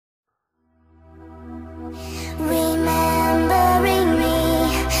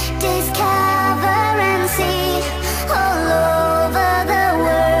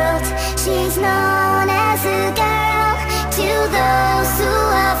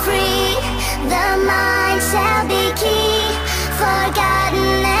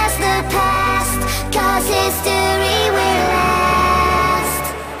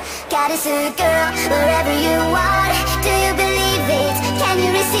Goddess girl, wherever you are, do you believe it? Can you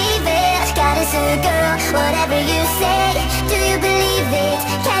receive it? Goddess girl, whatever you say, do you believe it?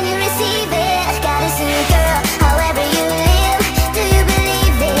 Can you receive it? Goddess girl, however you live, do you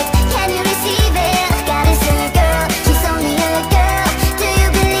believe it? Can you receive it? Goddess girl, she's only a girl, do you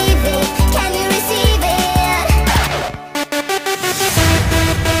believe it? Can you receive it?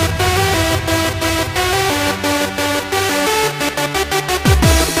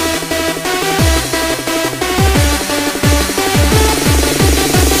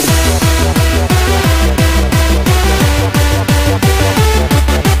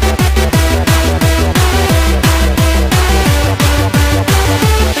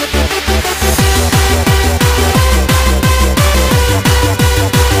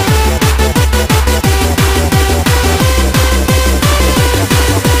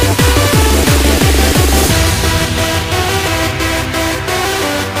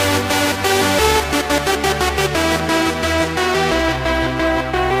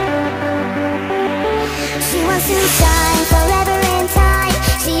 To shine forever in time.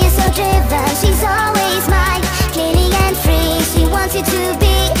 She is so driven, she's always mine. Clearly and free, she wants you to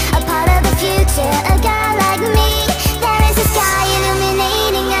be a part of the future, a girl like me. There is a sky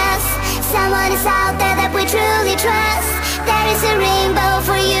illuminating us. Someone is out there that we truly trust. There is a rainbow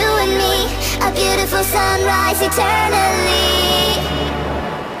for you and me, a beautiful sunrise eternally.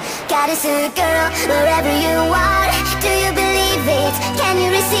 Goddess girl, wherever you are, do you believe it? Can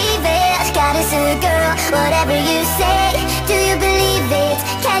you receive it? Goddess girl, whatever you